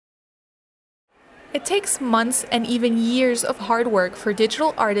It takes months and even years of hard work for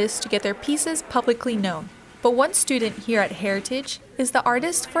digital artists to get their pieces publicly known. But one student here at Heritage is the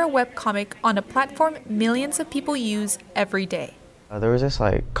artist for a webcomic on a platform millions of people use every day. There was this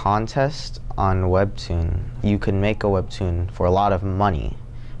contest on Webtoon. You could make a Webtoon for a lot of money,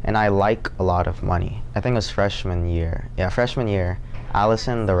 and I like a lot of money. I think it was freshman year. Yeah, freshman year,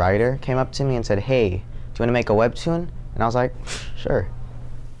 Allison, the writer, came up to me and said, "Hey, do you want to make a Webtoon?" And I was like, "Sure."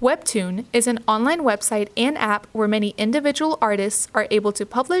 Webtoon is an online website and app where many individual artists are able to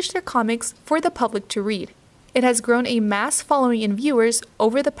publish their comics for the public to read. It has grown a mass following in viewers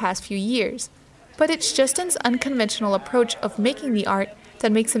over the past few years. But it's Justin's unconventional approach of making the art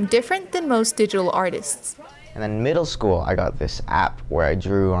that makes him different than most digital artists. And then middle school, I got this app where I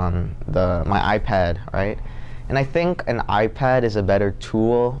drew on my iPad, right? And I think an iPad is a better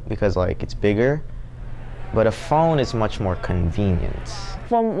tool because it's bigger, but a phone is much more convenient.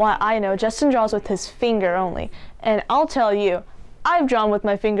 From what I know, Justin draws with his finger only. And I'll tell you, I've drawn with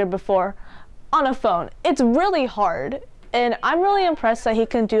my finger before on a phone. It's really hard. And I'm really impressed that he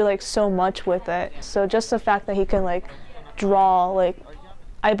can do so much with it. So just the fact that he can draw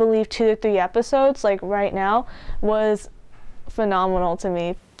I believe 2 to 3 episodes right now was phenomenal to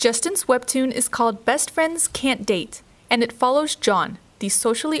me. Justin's webtoon is called Best Friends Can't Date, and it follows John, the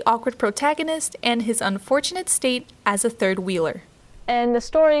socially awkward protagonist, and his unfortunate state as a third wheeler. And the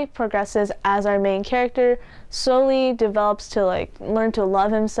story progresses as our main character slowly develops to learn to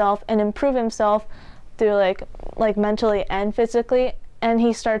love himself and improve himself through mentally and physically, and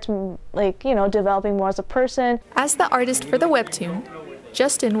he starts developing more as a person. As the artist for the webtoon,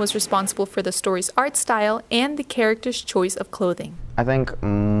 Justin was responsible for the story's art style and the character's choice of clothing. I think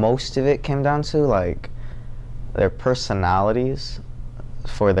most of it came down to their personalities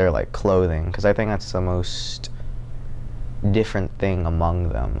for their clothing, because I think that's the most different thing among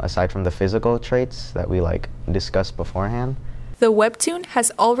them aside from the physical traits that we discussed beforehand. The webtoon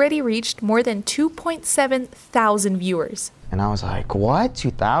has already reached more than 2.7 thousand viewers. And I was like, what?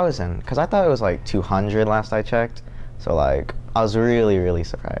 2,000? Because I thought it was 200 last I checked. So I was really, really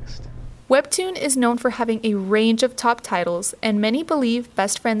surprised. Webtoon is known for having a range of top titles, and many believe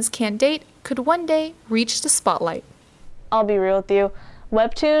Best Friends Can't Date could one day reach the spotlight. I'll be real with you.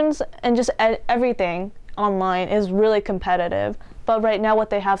 Webtoons and just everything online is really competitive. But right now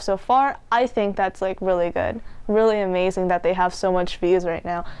what they have so far, I think that's really good. Really amazing that they have so much views right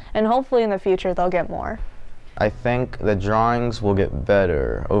now. And hopefully in the future they'll get more. I think the drawings will get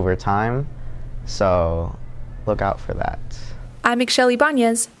better over time, so look out for that. I'm Ixchell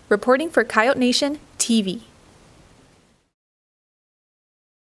Ibañez, reporting for Coyote Nation TV.